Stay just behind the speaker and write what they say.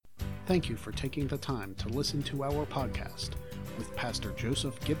Thank you for taking the time to listen to our podcast with Pastor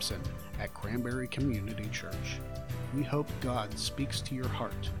Joseph Gibson at Cranberry Community Church. We hope God speaks to your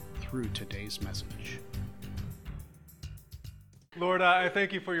heart through today's message. Lord, I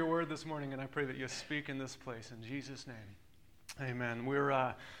thank you for your word this morning, and I pray that you speak in this place. In Jesus' name, amen.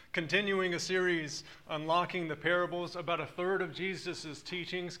 We're continuing a series, Unlocking the Parables. About a third of Jesus'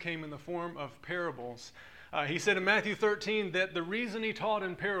 teachings came in the form of parables. He said in Matthew 13 that the reason he taught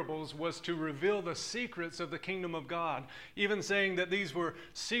in parables was to reveal the secrets of the kingdom of God, even saying that these were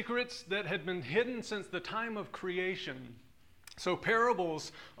secrets that had been hidden since the time of creation. So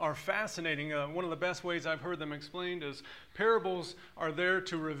parables are fascinating. One of the best ways I've heard them explained is parables are there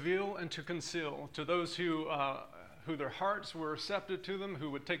to reveal and to conceal. To those who their hearts were receptive to them, who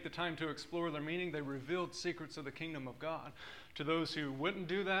would take the time to explore their meaning, they revealed secrets of the kingdom of God. To those who wouldn't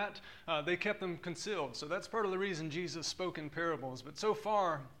do that, they kept them concealed. So that's part of the reason Jesus spoke in parables. But so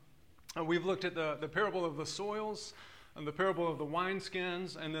far, we've looked at the parable of the soils, and the parable of the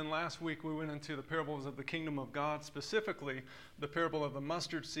wineskins, and then last week we went into the parables of the kingdom of God, specifically the parable of the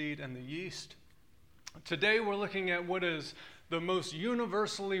mustard seed and the yeast. Today we're looking at what is the most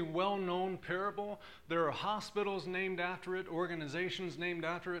universally well-known parable. There are hospitals named after it, organizations named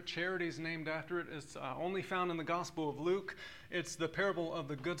after it, charities named after it. It's only found in the Gospel of Luke. It's the parable of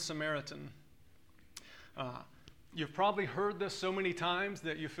the Good Samaritan. You've probably heard this so many times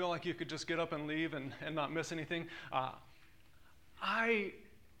that you feel like you could just get up and leave and not miss anything.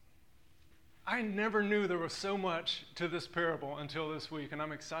 I never knew there was so much to this parable until this week, and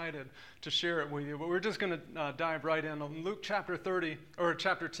I'm excited to share it with you. But we're just going to dive right in. Luke chapter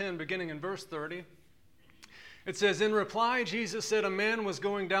 10, beginning in verse 30. It says, "In reply, Jesus said, a man was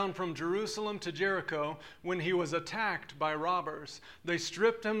going down from Jerusalem to Jericho when he was attacked by robbers. They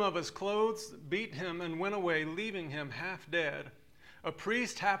stripped him of his clothes, beat him, and went away, leaving him half dead. A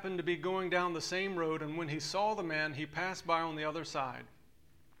priest happened to be going down the same road, and when he saw the man, he passed by on the other side.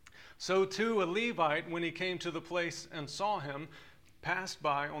 So too a Levite, when he came to the place and saw him, passed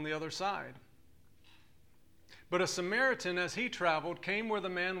by on the other side. But a Samaritan, as he traveled, came where the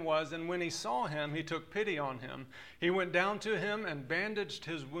man was, and when he saw him, he took pity on him. He went down to him and bandaged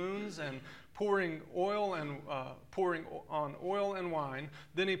his wounds, and pouring on oil and wine.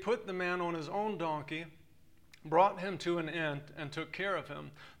 Then he put the man on his own donkey, brought him to an inn, and took care of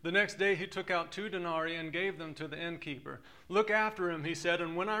him. The next day he took out 2 denarii and gave them to the innkeeper. Look after him, he said,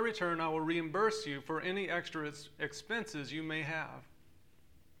 and when I return, I will reimburse you for any extra expenses you may have.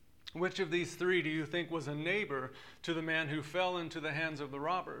 Which of these 3 do you think was a neighbor to the man who fell into the hands of the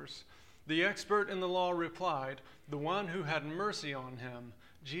robbers? The expert in the law replied, the one who had mercy on him.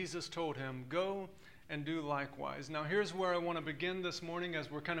 Jesus told him, go and do likewise." Now here's where I want to begin this morning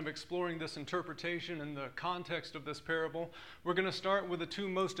as we're kind of exploring this interpretation and the context of this parable. We're going to start with the 2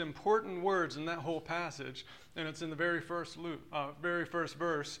 most important words in that whole passage, and it's in the very first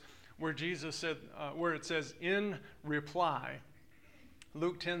verse where Jesus said, where it says, "In reply."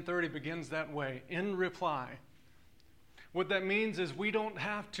 Luke 10:30 begins that way, in reply. What that means is we don't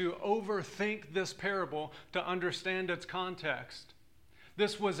have to overthink this parable to understand its context.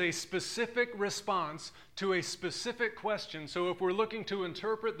 This was a specific response to a specific question. So if we're looking to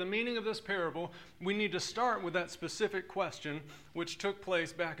interpret the meaning of this parable, we need to start with that specific question, which took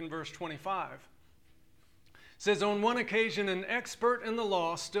place back in verse 25. It says, on one occasion, an expert in the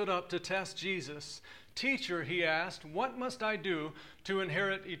law stood up to test Jesus. "Teacher," he asked, "what must I do to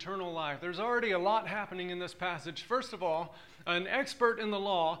inherit eternal life?" There's already a lot happening in this passage. First of all, an expert in the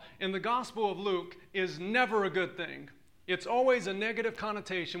law in the Gospel of Luke is never a good thing. It's always a negative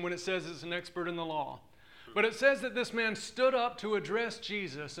connotation when it says it's an expert in the law. But it says that this man stood up to address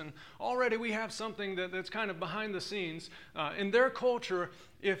Jesus, and already we have something that's kind of behind the scenes. In their culture,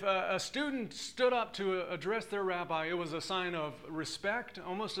 if a student stood up to address their rabbi, it was a sign of respect,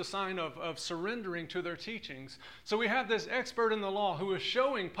 almost a sign of surrendering to their teachings. So we have this expert in the law who is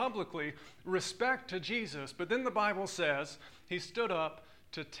showing publicly respect to Jesus, but then the Bible says he stood up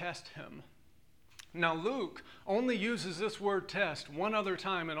to test him. Now Luke only uses this word test one other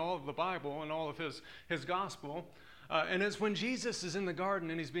time in all of the Bible and all of his gospel. And it's when Jesus is in the garden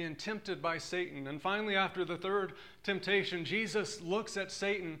and he's being tempted by Satan. And finally, after the 3rd temptation, Jesus looks at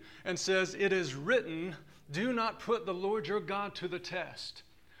Satan and says, "It is written, do not put the Lord your God to the test."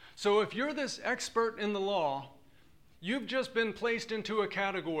 So if you're this expert in the law, you've just been placed into a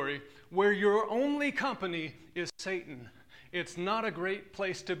category where your only company is Satan. It's not a great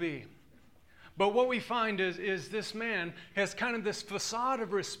place to be. But what we find is this man has kind of this facade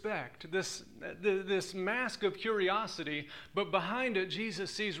of respect, this mask of curiosity, but behind it, Jesus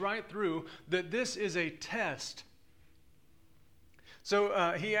sees right through that this is a test.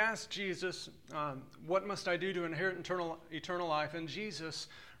 So he asked Jesus, what must I do to inherit eternal life? And Jesus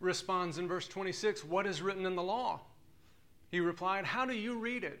responds in verse 26, what is written in the law? He replied, how do you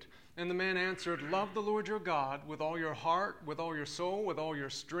read it? And the man answered, love the Lord your God with all your heart, with all your soul, with all your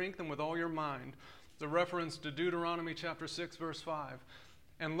strength, and with all your mind. It's a reference to Deuteronomy chapter 6, verse 5.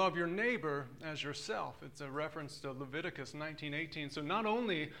 And love your neighbor as yourself. It's a reference to Leviticus 19:18. So not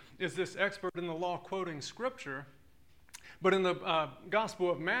only is this expert in the law quoting scripture, but in the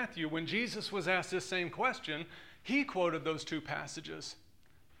Gospel of Matthew, when Jesus was asked this same question, he quoted those two passages.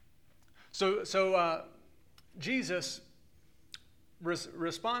 So Jesus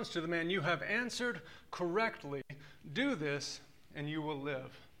responds to the man, you have answered correctly. Do this and you will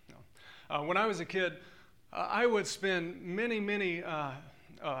live. When I was a kid, I would spend many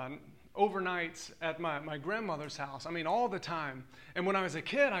overnights at my grandmother's house. I mean, all the time. And when I was a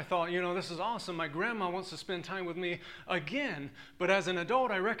kid, I thought, this is awesome. My grandma wants to spend time with me again. But as an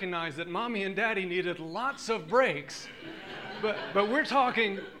adult, I recognized that mommy and daddy needed lots of breaks. But we're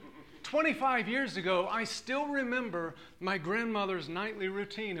talking 25 years ago, I still remember my grandmother's nightly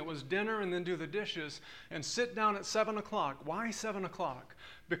routine. It was dinner and then do the dishes and sit down at 7 o'clock. Why 7 o'clock?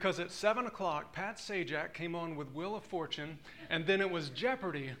 Because at 7 o'clock, Pat Sajak came on with Wheel of Fortune, and then it was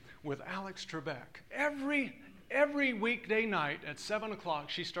Jeopardy with Alex Trebek. Every weekday night at 7 o'clock,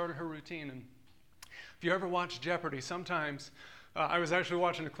 she started her routine. And if you ever watch Jeopardy, sometimes, I was actually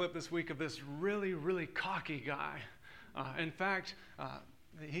watching a clip this week of this really cocky guy. In fact,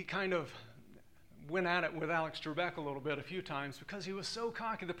 he kind of went at it with Alex Trebek a little bit a few times because he was so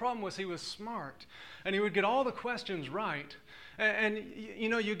cocky. The problem was he was smart, and he would get all the questions right. And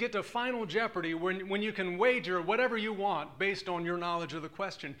you get to Final Jeopardy when you can wager whatever you want based on your knowledge of the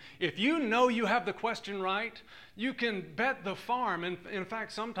question. If you know you have the question right, you can bet the farm. And in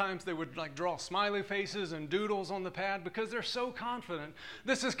fact, sometimes they would draw smiley faces and doodles on the pad because they're so confident.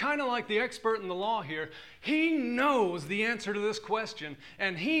 This is kind of like the expert in the law here. He knows the answer to this question,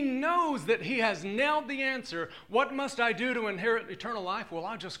 and he knows that he has nailed the answer. What must I do to inherit eternal life? Well,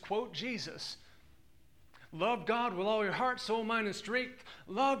 I'll just quote Jesus. Love God with all your heart, soul, mind, and strength.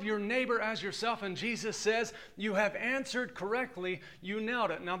 Love your neighbor as yourself. And Jesus says, you have answered correctly. You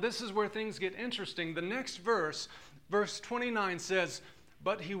nailed it. Now, this is where things get interesting. The next verse, verse 29 says,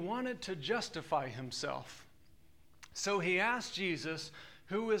 but he wanted to justify himself. So he asked Jesus,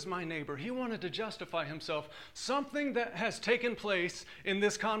 who is my neighbor? He wanted to justify himself. Something that has taken place in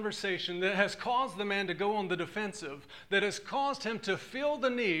this conversation that has caused the man to go on the defensive, that has caused him to feel the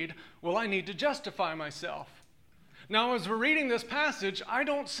need, well, I need to justify myself. Now, as we're reading this passage, I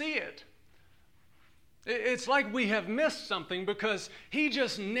don't see it. It's like we have missed something because he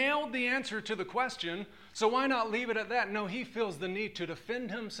just nailed the answer to the question, so why not leave it at that? No, he feels the need to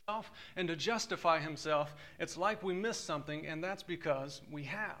defend himself and to justify himself. It's like we missed something, and that's because we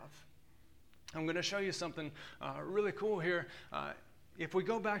have. I'm going to show you something really cool here. If we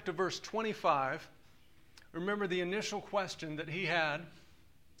go back to verse 25, remember the initial question that he had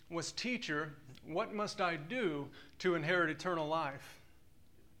was, teacher, what must I do to inherit eternal life?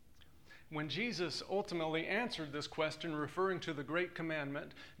 When Jesus ultimately answered this question, referring to the great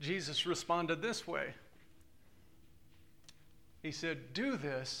commandment, Jesus responded this way. He said, do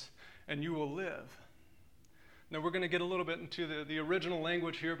this and you will live. Now we're going to get a little bit into the original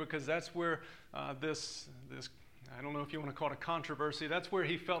language here because that's where this, I don't know if you want to call it a controversy, that's where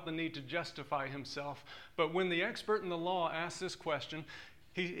he felt the need to justify himself. But when the expert in the law asked this question,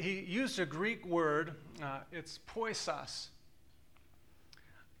 he used a Greek word, it's poisos.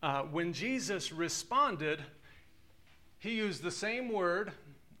 When Jesus responded, he used the same word.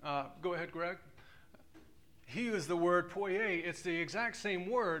 Go ahead, Greg. He used the word poiē. It's the exact same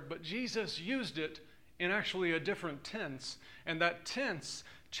word, but Jesus used it in actually a different tense, and that tense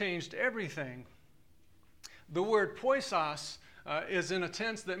changed everything. The word poisos is in a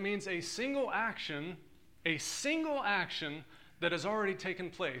tense that means a single action that has already taken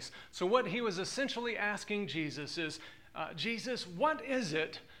place. So what he was essentially asking Jesus is, Jesus, what is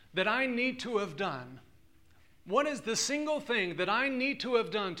it that I need to have done? What is the single thing that I need to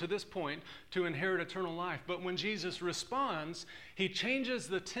have done to this point to inherit eternal life? But when Jesus responds, he changes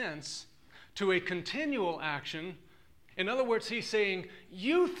the tense to a continual action. In other words, he's saying,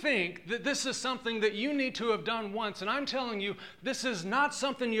 you think that this is something that you need to have done once, and I'm telling you, this is not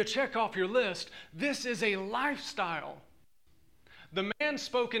something you check off your list. This is a lifestyle. The man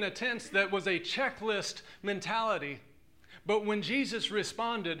spoke in a tense that was a checklist mentality. But when Jesus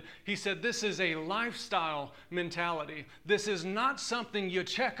responded, he said, this is a lifestyle mentality. This is not something you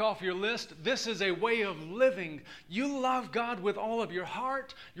check off your list. This is a way of living. You love God with all of your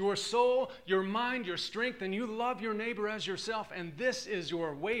heart, your soul, your mind, your strength, and you love your neighbor as yourself, and this is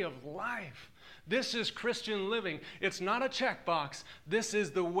your way of life. This is Christian living. It's not a checkbox. This is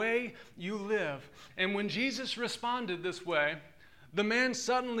the way you live. And when Jesus responded this way, the man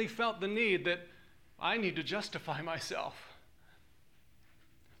suddenly felt the need that I need to justify myself.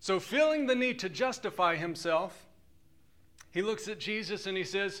 So feeling the need to justify himself, he looks at Jesus and he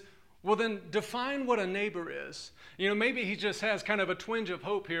says, well, then define what a neighbor is. Maybe he just has kind of a twinge of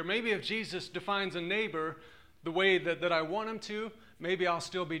hope here. Maybe if Jesus defines a neighbor the way that I want him to, maybe I'll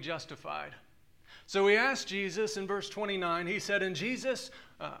still be justified. So he asked Jesus in verse 29, he said, and Jesus,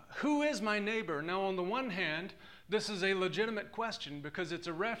 who is my neighbor? Now, on the one hand, this is a legitimate question because it's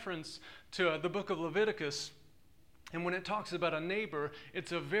a reference to the book of Leviticus. And when it talks about a neighbor,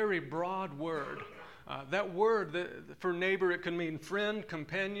 it's a very broad word. That word for neighbor, it can mean friend,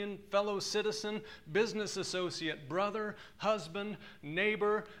 companion, fellow citizen, business associate, brother, husband,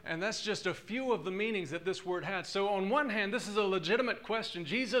 neighbor, and that's just a few of the meanings that this word has. So on one hand, this is a legitimate question.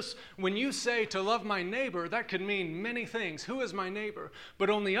 Jesus, when you say to love my neighbor, that could mean many things. Who is my neighbor? But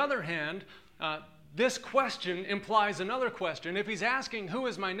on the other hand, this question implies another question. If he's asking who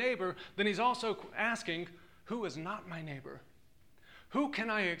is my neighbor, then he's also asking who is not my neighbor. Who can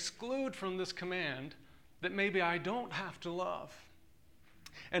I exclude from this command that maybe I don't have to love?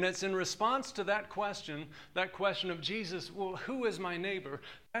 And it's in response to that question of Jesus, well, who is my neighbor?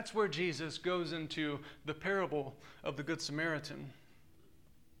 That's where Jesus goes into the parable of the Good Samaritan.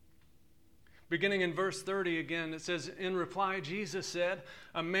 Beginning in verse 30 again, it says, in reply, Jesus said,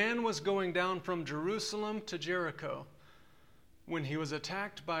 a man was going down from Jerusalem to Jericho when he was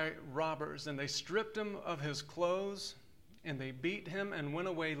attacked by robbers, and they stripped him of his clothes, and they beat him and went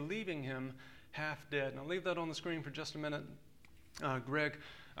away, leaving him half dead. Now, leave that on the screen for just a minute, Greg.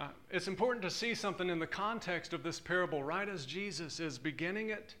 It's important to see something in the context of this parable. Right as Jesus is beginning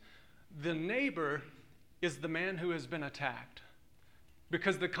it, the neighbor is the man who has been attacked.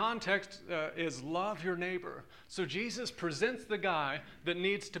 Because the context is love your neighbor. So Jesus presents the guy that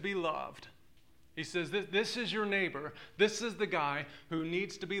needs to be loved. He says, this is your neighbor. This is the guy who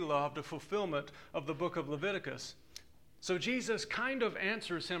needs to be loved, a fulfillment of the book of Leviticus. So Jesus kind of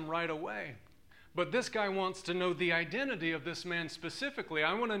answers him right away. But this guy wants to know the identity of this man specifically.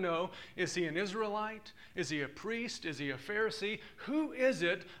 I want to know, is he an Israelite? Is he a priest? Is he a Pharisee? Who is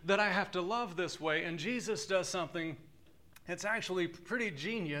it that I have to love this way? And Jesus does something that's actually pretty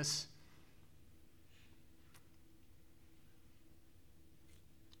genius.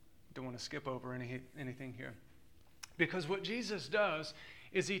 Don't want to skip over anything here. Because what Jesus does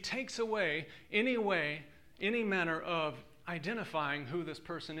is he takes away any manner of identifying who this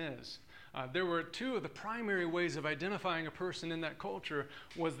person is. There were two of the primary ways of identifying a person in that culture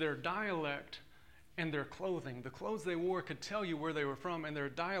was their dialect and their clothing. The clothes they wore could tell you where they were from, and their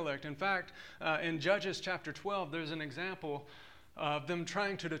dialect. In fact, in Judges chapter 12, there's an example of them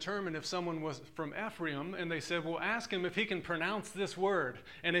trying to determine if someone was from Ephraim, and they said, well, ask him if he can pronounce this word,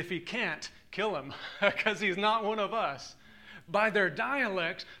 and if he can't, kill him, because he's not one of us. By their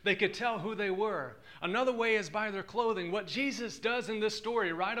dialect, they could tell who they were. Another way is by their clothing. What Jesus does in this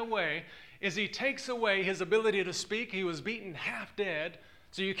story right away is he takes away his ability to speak. He was beaten half dead,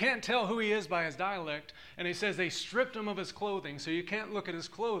 so you can't tell who he is by his dialect. And he says they stripped him of his clothing, so you can't look at his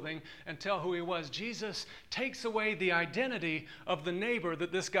clothing and tell who he was. Jesus takes away the identity of the neighbor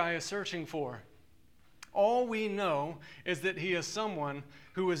that this guy is searching for. All we know is that he is someone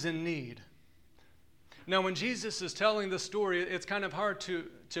who is in need. Now, when Jesus is telling this story, it's kind of hard to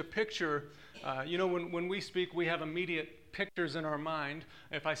picture. When we speak, we have immediate pictures in our mind.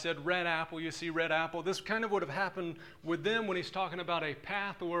 If I said red apple, you see red apple. This kind of would have happened with them when he's talking about a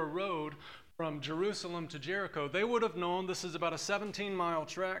path or a road from Jerusalem to Jericho. They would have known this is about a 17-mile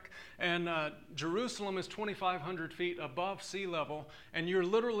trek, and Jerusalem is 2,500 feet above sea level, and you're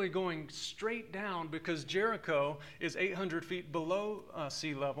literally going straight down because Jericho is 800 feet below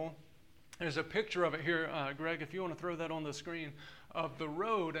sea level. There's a picture of it here, Greg, if you want to throw that on the screen, of the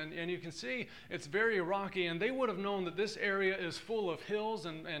road, and you can see it's very rocky, and they would have known that this area is full of hills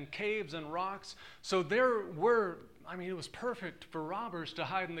and caves and rocks. So it was perfect for robbers to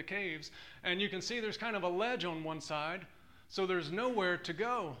hide in the caves, and you can see there's kind of a ledge on one side, so there's nowhere to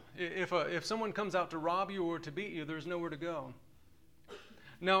go. If someone comes out to rob you or to beat you, there's nowhere to go.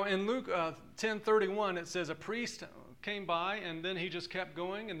 Now in Luke 10:31, it says a priest came by, and then he just kept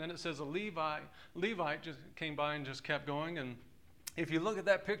going, and then it says a Levite just came by and just kept going. And if you look at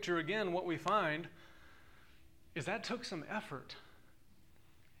that picture again, what we find is that took some effort.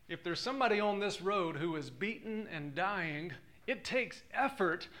 If there's somebody on this road who is beaten and dying, it takes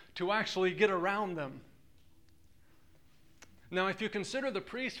effort to actually get around them. Now, if you consider the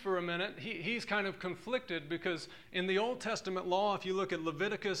priest for a minute, he's kind of conflicted because in the Old Testament law, if you look at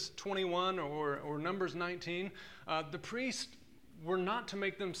Leviticus 21 or Numbers 19, the priests were not to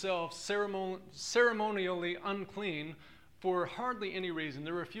make themselves ceremonially unclean for hardly any reason.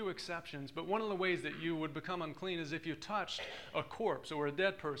 There were a few exceptions, but one of the ways that you would become unclean is if you touched a corpse or a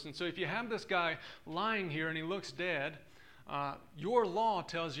dead person. So if you have this guy lying here and he looks dead, your law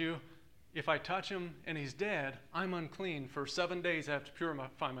tells you, if I touch him and he's dead, I'm unclean. For 7 days I have to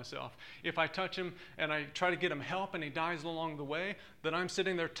purify myself. If I touch him and I try to get him help and he dies along the way, then I'm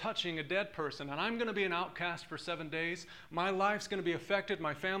sitting there touching a dead person and I'm going to be an outcast for 7 days. My life's going to be affected.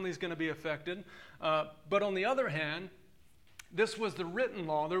 My family's going to be affected. But on the other hand, this was the written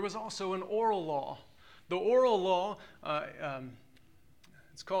law. There was also an oral law. The oral law,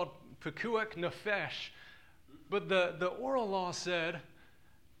 it's called Pekuach Nefesh. But the oral law said,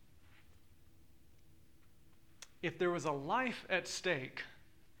 if there was a life at stake,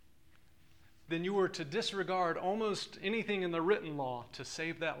 then you were to disregard almost anything in the written law to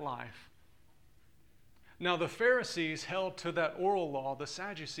save that life. Now, the Pharisees held to that oral law, the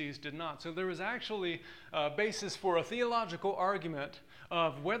Sadducees did not. So there was actually a basis for a theological argument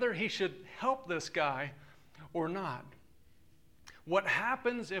of whether he should help this guy or not. What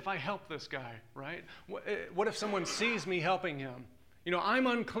happens if I help this guy, right? What if someone sees me helping him? You know, I'm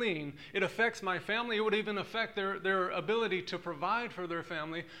unclean. It affects my family. It would even affect their ability to provide for their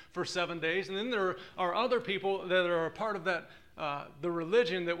family for 7 days. And then there are other people that are a part of that, the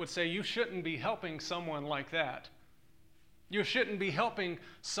religion that would say you shouldn't be helping someone like that. You shouldn't be helping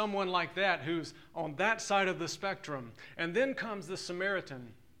someone like that who's on that side of the spectrum. And then comes the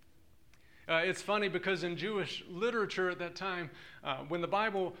Samaritan. It's funny because in Jewish literature at that time, when the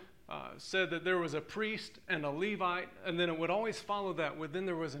Bible said that there was a priest and a Levite, and then it would always follow that then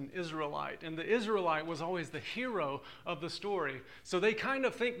there was an Israelite. And the Israelite was always the hero of the story. So they kind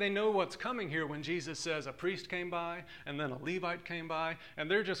of think they know what's coming here when Jesus says a priest came by, and then a Levite came by,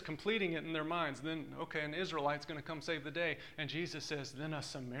 and they're just completing it in their minds. Then, okay, an Israelite's going to come save the day. And Jesus says, then a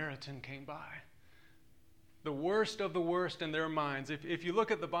Samaritan came by. The worst of the worst in their minds. If you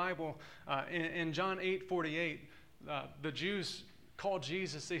look at the Bible, in John 8:48, the Jews called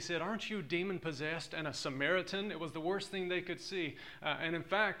Jesus, they said, aren't you demon-possessed and a Samaritan? It was the worst thing they could see. And in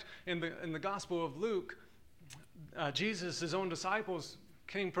fact, in the Gospel of Luke, Jesus' own disciples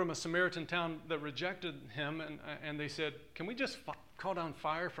came from a Samaritan town that rejected him, and they said, can we just call down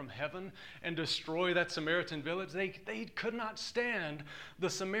fire from heaven and destroy that Samaritan village? They could not stand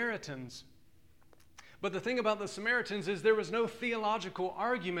the Samaritans. But the thing about the Samaritans is there was no theological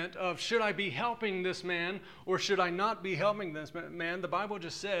argument of should I be helping this man or should I not be helping this man. The Bible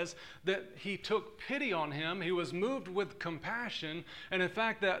just says that he took pity on him. He was moved with compassion. And in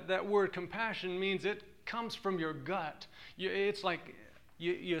fact, that word compassion means it comes from your gut. It's like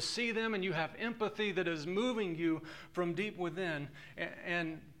you see them and you have empathy that is moving you from deep within.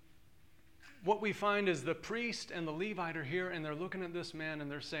 And what we find is the priest and the Levite are here and they're looking at this man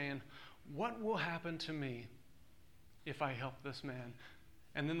and they're saying, what will happen to me if I help this man?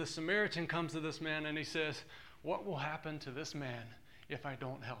 And then the Samaritan comes to this man and he says, what will happen to this man if I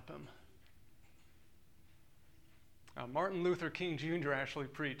don't help him? Martin Luther King Jr. actually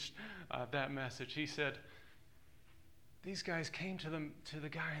preached that message. He said, these guys came to the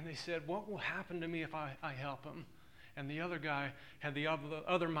guy and they said, what will happen to me if I help him? And the other guy had the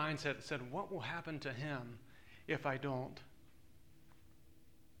other mindset that said, what will happen to him if I don't?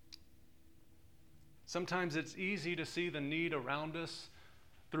 Sometimes it's easy to see the need around us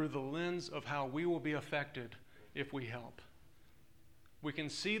through the lens of how we will be affected if we help. We can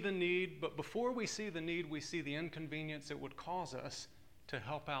see the need, but before we see the need, we see the inconvenience it would cause us to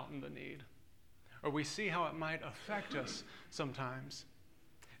help out in the need. Or we see how it might affect us sometimes.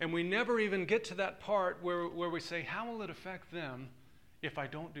 And we never even get to that part where we say, how will it affect them if I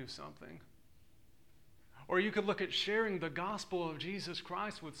don't do something? Or you could look at sharing the gospel of Jesus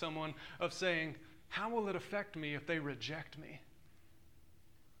Christ with someone of saying, how will it affect me if they reject me?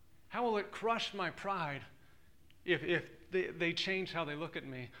 How will it crush my pride if they change how they look at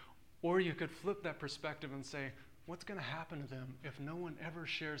me? Or you could flip that perspective and say, what's going to happen to them if no one ever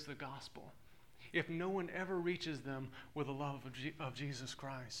shares the gospel? If no one ever reaches them with the love of Jesus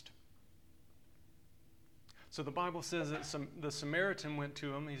Christ? So the Bible says that the Samaritan went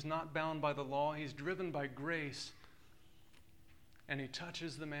to him. He's not bound by the law. He's driven by grace. And he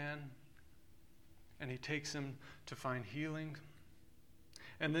touches the man. And he takes him to find healing.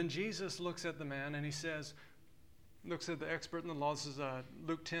 And then Jesus looks at the man and he says, looks at the expert in the law. This is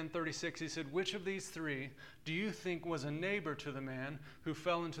Luke 10:36. He said, "Which of these three do you think was a neighbor to the man who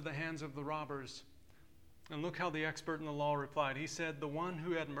fell into the hands of the robbers?" And look how the expert in the law replied. He said, "The one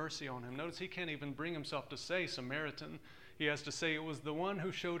who had mercy on him." Notice he can't even bring himself to say Samaritan. He has to say it was the one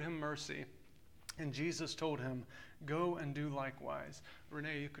who showed him mercy. And Jesus told him, "Go and do likewise."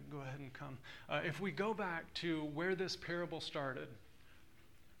 Renee, you could go ahead and come. If we go back to where this parable started,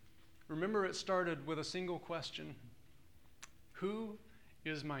 remember it started with a single question: who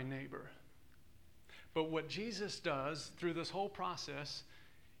is my neighbor? But what Jesus does through this whole process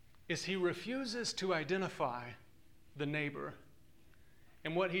is he refuses to identify the neighbor.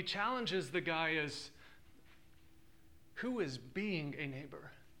 And what he challenges the guy is, who is being a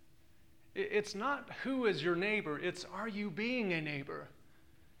neighbor? It's not who is your neighbor, it's are you being a neighbor?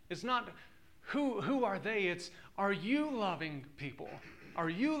 It's not who are they, it's are you loving people? Are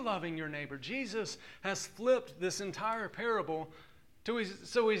you loving your neighbor? Jesus has flipped this entire parable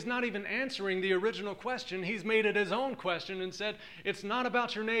so he's not even answering the original question. He's made it his own question and said, it's not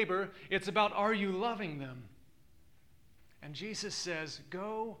about your neighbor, it's about are you loving them? And Jesus says,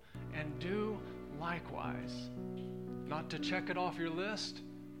 go and do likewise. Not to check it off your list,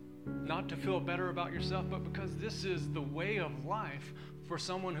 not to feel better about yourself, but because this is the way of life for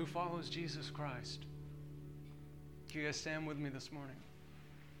someone who follows Jesus Christ. Can you guys stand with me this morning?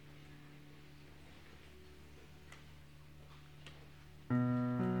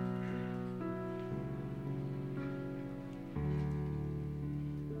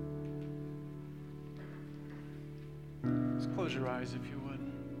 Just close your eyes if you would.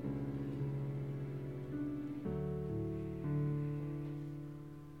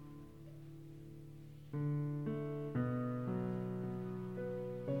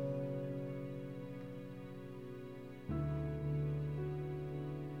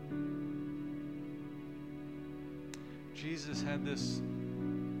 Jesus had this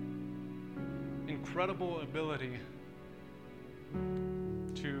incredible ability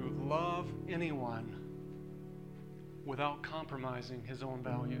to love anyone without compromising his own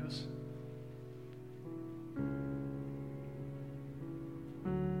values.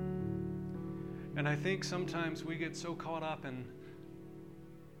 And I think sometimes we get so caught up in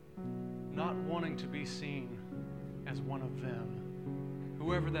not wanting to be seen as one of them,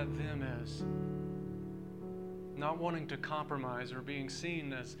 whoever that them is. Not wanting to compromise or being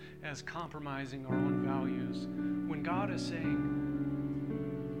seen as compromising our own values. When God is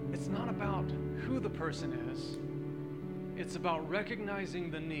saying, it's not about who the person is, it's about recognizing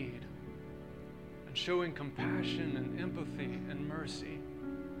the need and showing compassion and empathy and mercy.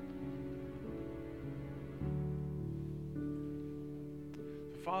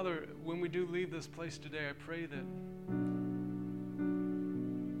 Father, when we do leave this place today, I pray that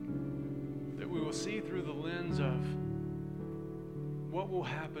we will see through the lens of what will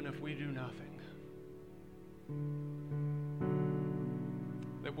happen if we do nothing.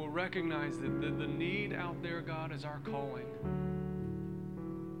 That we'll recognize that the need out there, God, is our calling.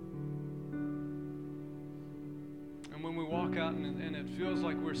 And when we walk out and it feels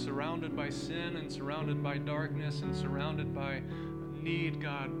like we're surrounded by sin and surrounded by darkness and surrounded by need,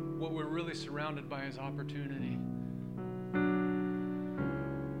 God, what we're really surrounded by is opportunity.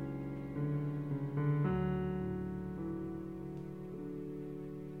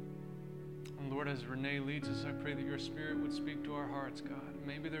 As Renee leads us, I pray that your Spirit would speak to our hearts, God.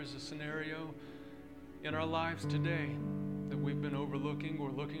 Maybe there's a scenario in our lives today that we've been overlooking or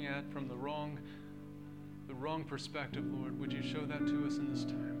looking at from the wrong perspective, Lord. Would you show that to us in this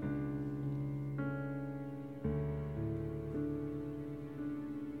time?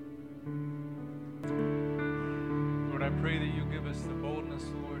 Lord, I pray that you give us the boldness,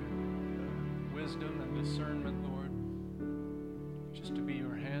 Lord, and wisdom and discernment, Lord, just to be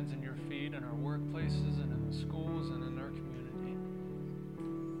your hands and your feet in our workplaces and in the schools and in our community.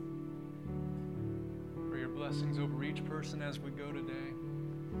 For your blessings over each person as we go today.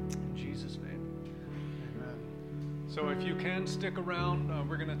 In Jesus' name, amen. So if you can stick around,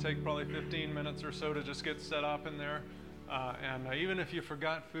 we're going to take probably 15 minutes or so to just get set up in there. And even if you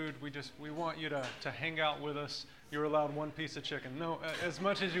forgot food, we want you to hang out with us. You're allowed one piece of chicken. No, as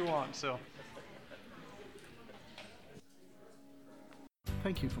much as you want, so.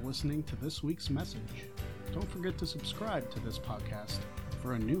 Thank you for listening to this week's message. Don't forget to subscribe to this podcast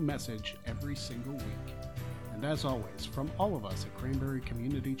for a new message every single week. And as always, from all of us at Cranberry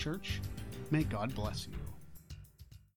Community Church, may God bless you.